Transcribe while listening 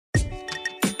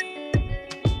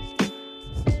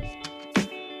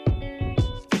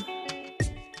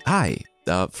Hi.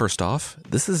 First off,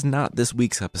 this is not this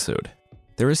week's episode.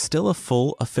 There is still a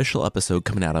full official episode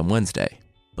coming out on Wednesday,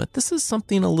 but this is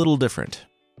something a little different.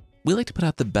 We like to put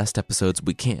out the best episodes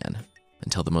we can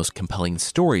and tell the most compelling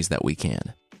stories that we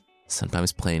can.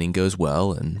 Sometimes planning goes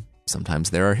well and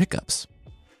sometimes there are hiccups.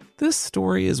 This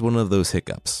story is one of those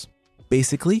hiccups.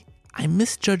 Basically, I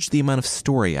misjudged the amount of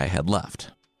story I had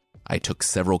left. I took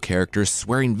several characters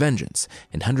swearing vengeance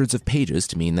in hundreds of pages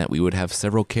to mean that we would have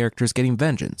several characters getting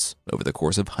vengeance over the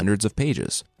course of hundreds of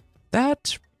pages.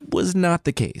 That was not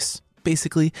the case.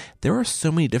 Basically, there are so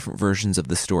many different versions of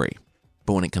the story.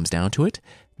 But when it comes down to it,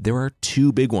 there are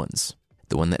two big ones.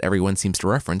 The one that everyone seems to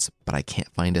reference, but I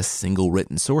can't find a single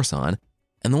written source on,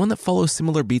 and the one that follows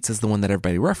similar beats as the one that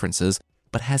everybody references,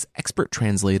 but has expert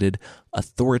translated,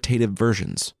 authoritative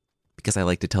versions. Because I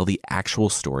like to tell the actual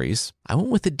stories, I went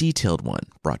with a detailed one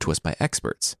brought to us by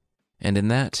experts. And in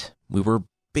that, we were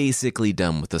basically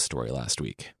done with the story last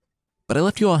week. But I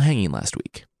left you all hanging last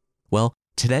week. Well,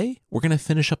 today we're going to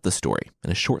finish up the story in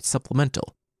a short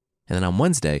supplemental. And then on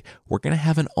Wednesday, we're going to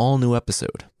have an all-new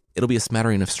episode. It'll be a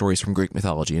smattering of stories from Greek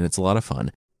mythology, and it's a lot of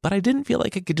fun. But I didn't feel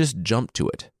like I could just jump to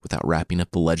it without wrapping up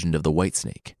the legend of the White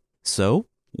Snake. So,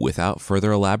 without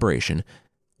further elaboration,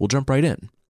 we'll jump right in.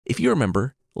 If you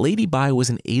remember, Lady Bai was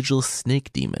an ageless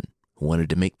snake demon who wanted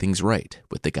to make things right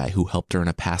with the guy who helped her in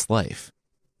a past life.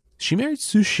 She married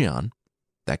Su Xian,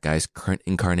 that guy's current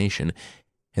incarnation,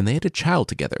 and they had a child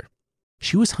together.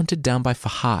 She was hunted down by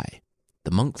Fahai,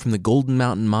 the monk from the Golden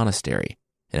Mountain Monastery,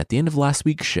 and at the end of last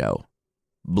week's show,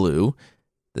 Blue,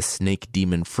 the snake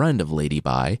demon friend of Lady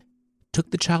Bai, took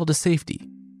the child to safety,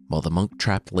 while the monk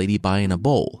trapped Lady Bai in a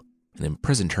bowl and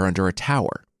imprisoned her under a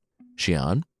tower.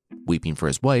 Xian, weeping for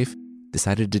his wife,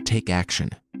 decided to take action,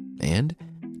 and,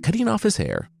 cutting off his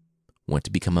hair, went to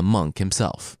become a monk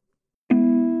himself.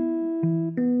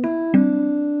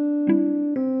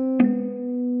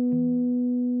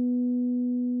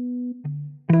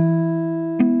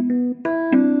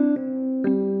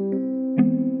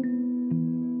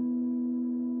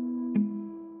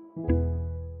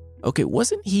 Okay,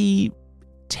 wasn't he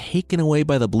taken away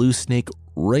by the blue snake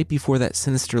right before that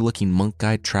sinister-looking monk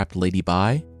guy trapped Lady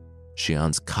Bai?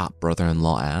 Xian's cop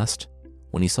brother-in-law asked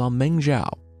when he saw Meng Zhao,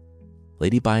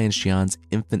 Lady Bai and Xian's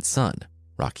infant son,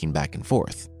 rocking back and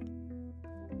forth.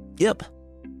 Yep,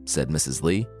 said Mrs.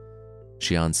 Li,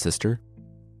 Xian's sister.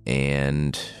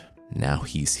 And now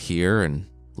he's here and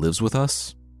lives with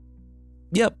us?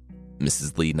 Yep,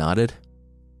 Mrs. Li nodded.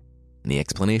 Any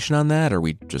explanation on that, or are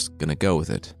we just gonna go with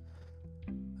it?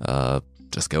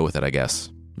 Just go with it, I guess,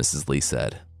 Mrs. Li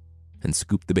said, and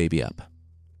scooped the baby up.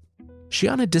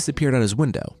 Xian had disappeared out his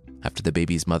window after the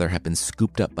baby's mother had been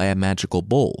scooped up by a magical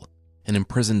bowl and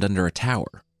imprisoned under a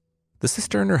tower. The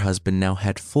sister and her husband now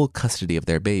had full custody of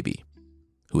their baby,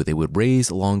 who they would raise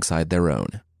alongside their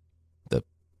own, the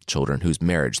children whose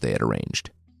marriage they had arranged.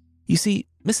 You see,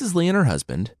 Mrs. Li and her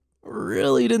husband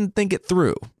really didn't think it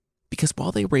through, because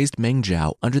while they raised Meng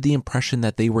Zhao under the impression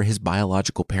that they were his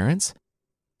biological parents,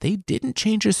 they didn't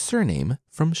change his surname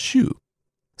from Xu.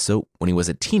 So when he was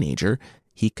a teenager,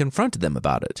 he confronted them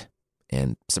about it,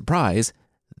 and surprise,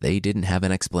 they didn't have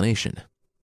an explanation.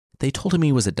 They told him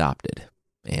he was adopted,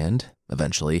 and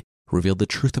eventually revealed the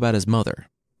truth about his mother,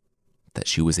 that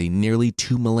she was a nearly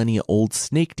 2 millennia old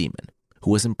snake demon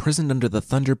who was imprisoned under the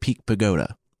Thunder Peak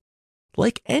Pagoda.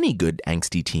 Like any good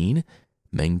angsty teen,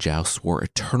 Meng Zhao swore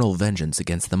eternal vengeance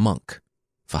against the monk,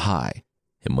 Fahai,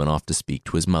 and went off to speak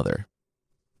to his mother.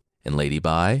 And Lady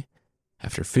Bai,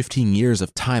 after 15 years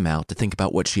of time out to think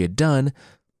about what she had done,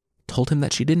 told him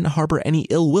that she didn't harbor any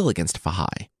ill will against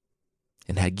Fahai,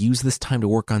 and had used this time to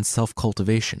work on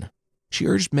self-cultivation. She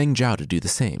urged Meng Zhao to do the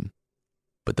same.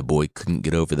 But the boy couldn't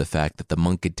get over the fact that the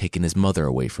monk had taken his mother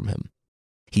away from him.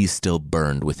 He still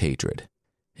burned with hatred,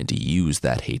 and to use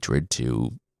that hatred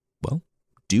to, well,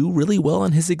 do really well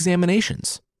on his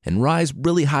examinations and rise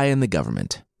really high in the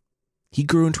government. He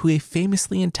grew into a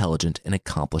famously intelligent and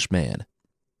accomplished man.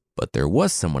 But there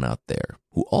was someone out there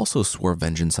who also swore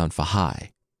vengeance on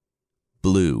Fahai.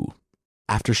 Blue.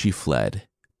 After she fled,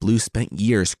 Blue spent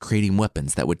years creating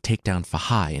weapons that would take down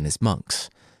Fahai and his monks.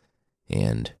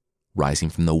 And, rising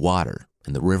from the water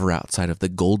in the river outside of the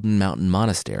Golden Mountain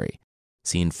Monastery,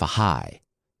 seeing Fahai,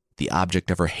 the object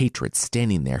of her hatred,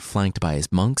 standing there flanked by his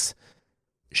monks,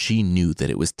 she knew that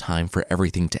it was time for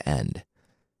everything to end.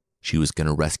 She was going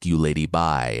to rescue Lady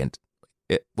Bai and...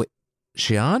 Wait,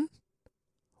 Xian?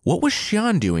 What was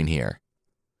Xian doing here?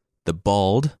 The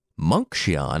bald, monk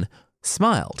Xian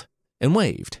smiled and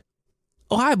waved.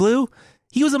 Oh, hi, Blue.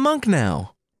 He was a monk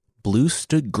now. Blue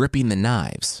stood gripping the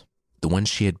knives, the ones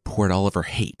she had poured all of her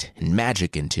hate and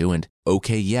magic into, and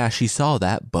Okay, yeah, she saw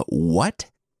that, but what?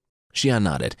 Xian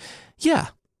nodded. Yeah,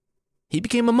 he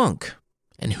became a monk.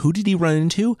 And who did he run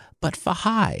into but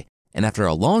Fahai? And after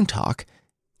a long talk,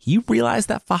 he realized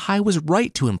that Fahai was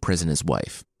right to imprison his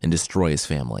wife and destroy his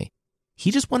family. He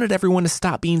just wanted everyone to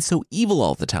stop being so evil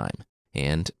all the time.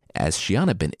 And as Xian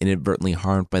had been inadvertently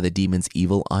harmed by the demon's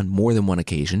evil on more than one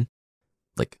occasion,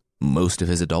 like most of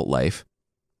his adult life,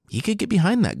 he could get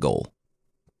behind that goal.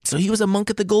 So he was a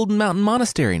monk at the Golden Mountain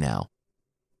Monastery now.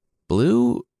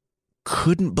 Blue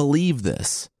couldn't believe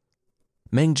this.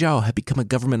 Meng Zhao had become a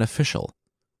government official,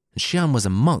 and Xian was a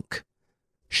monk.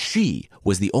 She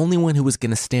was the only one who was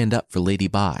going to stand up for Lady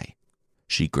Bai.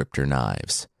 She gripped her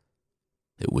knives.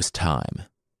 It was time.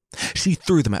 She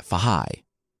threw them at Fahai,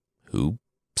 who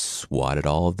swatted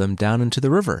all of them down into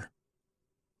the river.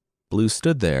 Blue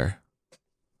stood there.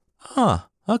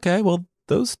 Okay, well,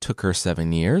 those took her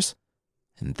 7 years.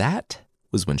 And that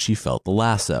was when she felt the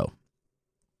lasso.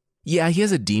 Yeah, he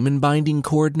has a demon binding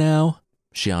cord now,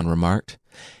 Xian remarked.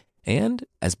 And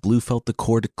as Blue felt the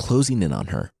cord closing in on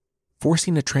her,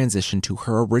 forcing a transition to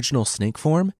her original snake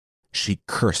form, she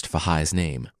cursed Fahai's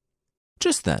name.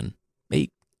 Just then, a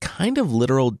kind of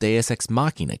literal deus ex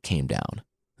machina came down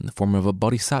in the form of a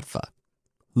bodhisattva,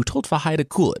 who told Fahai to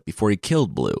cool it before he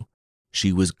killed Blue.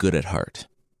 She was good at heart.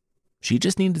 She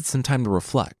just needed some time to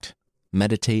reflect,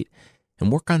 meditate,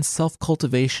 and work on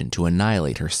self-cultivation to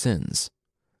annihilate her sins.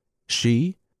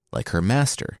 She, like her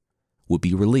master, would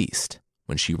be released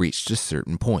when she reached a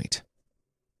certain point.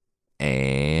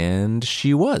 And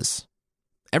she was.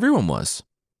 Everyone was.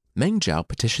 Meng Zhao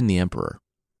petitioned the emperor,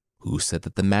 who said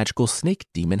that the magical snake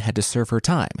demon had to serve her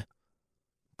time,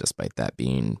 despite that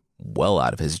being well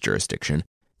out of his jurisdiction,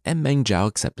 and Meng Zhao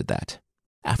accepted that.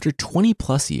 After 20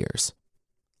 plus years,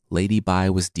 Lady Bai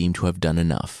was deemed to have done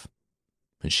enough,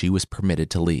 and she was permitted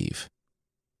to leave.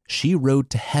 She rode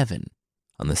to heaven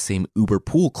on the same Uber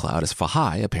pool cloud as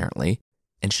Fahai, apparently,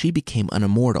 and she became an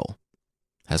immortal,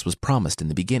 as was promised in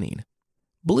the beginning.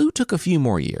 Blue took a few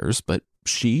more years, but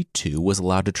she, too, was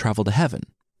allowed to travel to heaven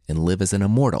and live as an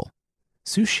immortal.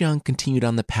 Su Xiang continued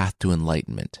on the path to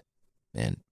enlightenment,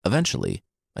 and eventually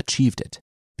achieved it,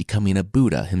 becoming a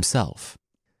Buddha himself.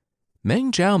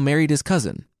 Meng Zhao married his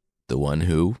cousin, the one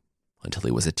who, until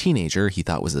he was a teenager, he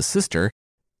thought was his sister,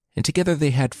 and together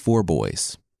they had 4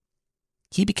 boys.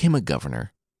 He became a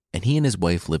governor, and he and his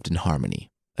wife lived in harmony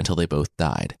until they both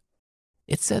died.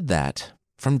 It's said that,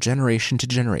 from generation to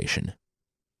generation,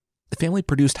 the family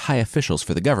produced high officials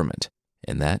for the government,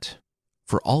 and that,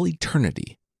 for all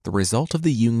eternity, the result of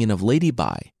the union of Lady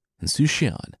Bai and Su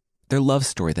Xian, their love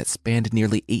story that spanned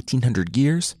nearly 1,800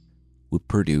 years, would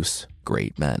produce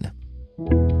great men.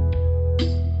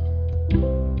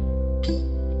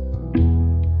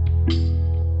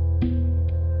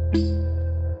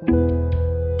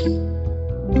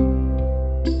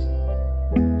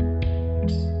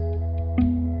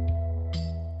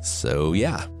 So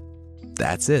yeah,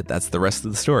 that's it. That's the rest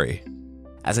of the story.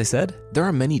 As I said, there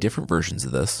are many different versions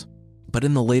of this, but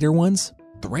in the later ones,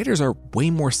 the writers are way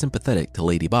more sympathetic to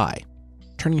Lady Bai,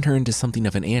 turning her into something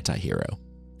of an anti-hero.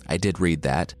 I did read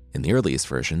that, in the earliest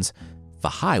versions,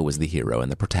 Fahai was the hero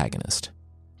and the protagonist.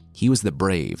 He was the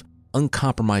brave,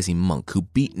 uncompromising monk who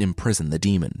beat and imprisoned the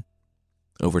demon.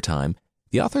 Over time,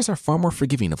 the authors are far more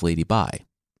forgiving of Lady Bai,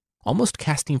 almost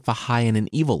casting Fahai in an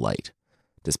evil light,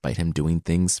 despite him doing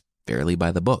things fairly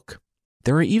by the book.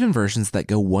 There are even versions that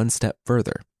go one step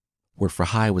further, where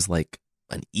Fahai was like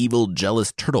an evil,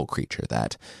 jealous turtle creature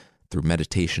that, through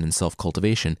meditation and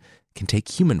self-cultivation, can take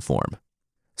human form.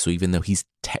 So even though he's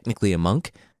technically a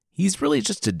monk, he's really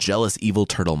just a jealous, evil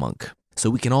turtle monk. So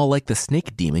we can all like the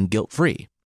snake demon guilt-free.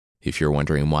 If you're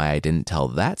wondering why I didn't tell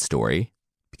that story,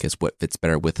 because what fits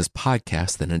better with this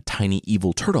podcast than a tiny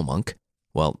evil turtle monk?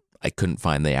 Well, I couldn't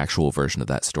find the actual version of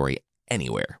that story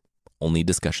anywhere. Only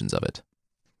discussions of it.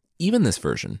 Even this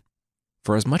version,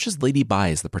 for as much as Lady Bai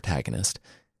is the protagonist,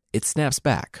 it snaps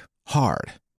back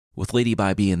hard, with Lady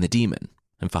Bai being the demon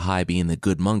and Fahai being the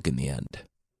good monk in the end.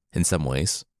 In some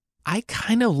ways, I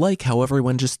kind of like how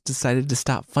everyone just decided to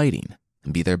stop fighting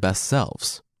and be their best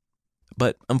selves.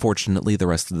 But unfortunately, the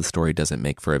rest of the story doesn't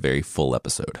make for a very full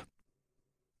episode.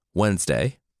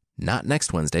 Wednesday, not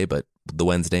next Wednesday, but the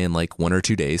Wednesday in like 1 or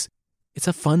 2 days, it's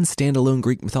a fun standalone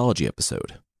Greek mythology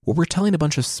episode where we're telling a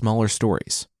bunch of smaller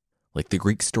stories, like the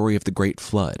Greek story of the Great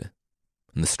Flood,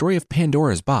 and the story of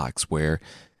Pandora's Box, where,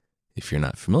 if you're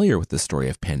not familiar with the story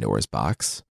of Pandora's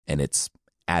Box and its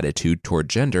attitude toward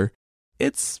gender,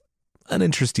 it's an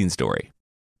interesting story.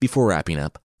 Before wrapping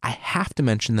up, I have to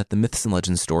mention that the Myths and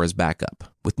Legends store is back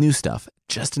up with new stuff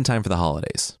just in time for the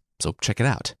holidays, so check it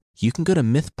out. you can go to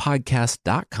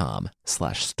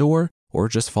mythpodcast.com/store or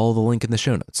just follow the link in the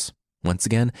show notes. Once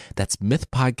again, that's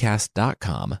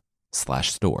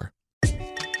mythpodcast.com/store.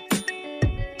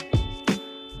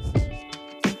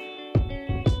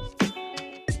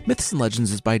 Myths and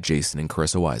Legends is by Jason and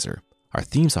Carissa Weiser. Our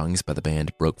theme song is by the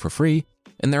band Broke for Free,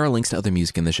 and there are links to other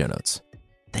music in the show notes.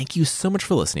 Thank you so much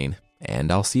for listening,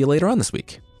 and I'll see you later on this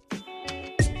week.